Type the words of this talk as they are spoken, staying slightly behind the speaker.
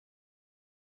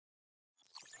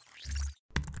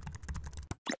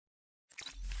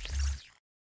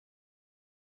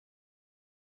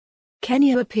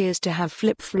Kenya appears to have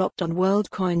flip-flopped on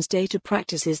Worldcoin's data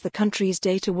practices. The country's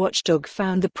data watchdog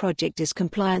found the project is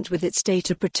compliant with its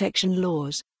data protection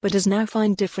laws, but has now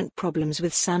found different problems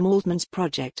with Sam Altman's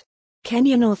project.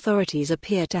 Kenyan authorities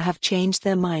appear to have changed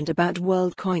their mind about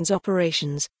Worldcoin's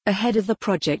operations, ahead of the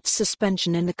project's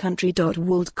suspension in the country.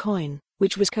 Worldcoin,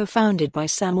 which was co-founded by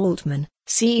Sam Altman,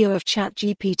 CEO of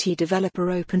ChatGPT developer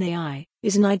OpenAI,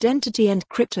 is an identity and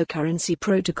cryptocurrency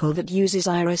protocol that uses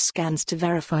iris scans to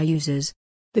verify users.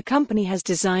 The company has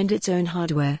designed its own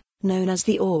hardware, known as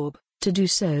the orb, to do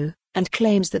so, and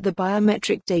claims that the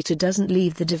biometric data doesn't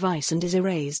leave the device and is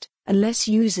erased, unless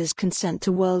users consent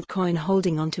to Worldcoin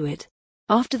holding onto it.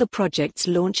 After the project's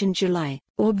launch in July,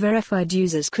 orb-verified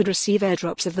users could receive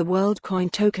airdrops of the Worldcoin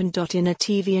token. In a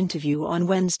TV interview on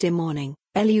Wednesday morning,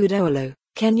 Eliud Owolo,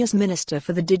 Kenya's Minister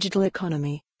for the Digital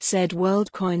Economy, said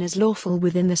Worldcoin is lawful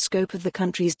within the scope of the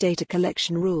country's data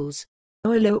collection rules.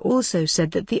 Owolo also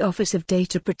said that the Office of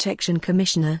Data Protection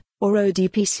Commissioner, or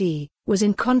ODPC, was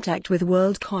in contact with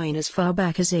Worldcoin as far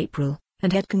back as April,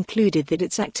 and had concluded that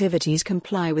its activities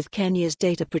comply with Kenya's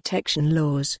data protection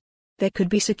laws. There could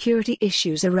be security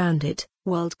issues around it,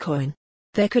 Worldcoin.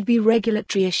 There could be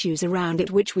regulatory issues around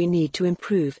it which we need to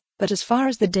improve, but as far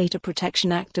as the Data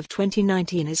Protection Act of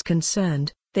 2019 is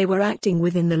concerned, they were acting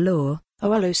within the law,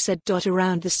 Owolo said.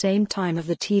 Around the same time of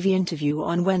the TV interview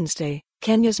on Wednesday,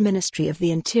 Kenya's Ministry of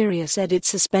the Interior said it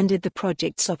suspended the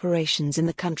project's operations in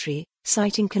the country,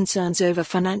 citing concerns over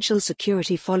financial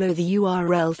security. Follow the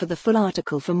URL for the full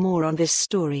article. For more on this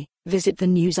story, visit the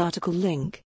news article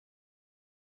link.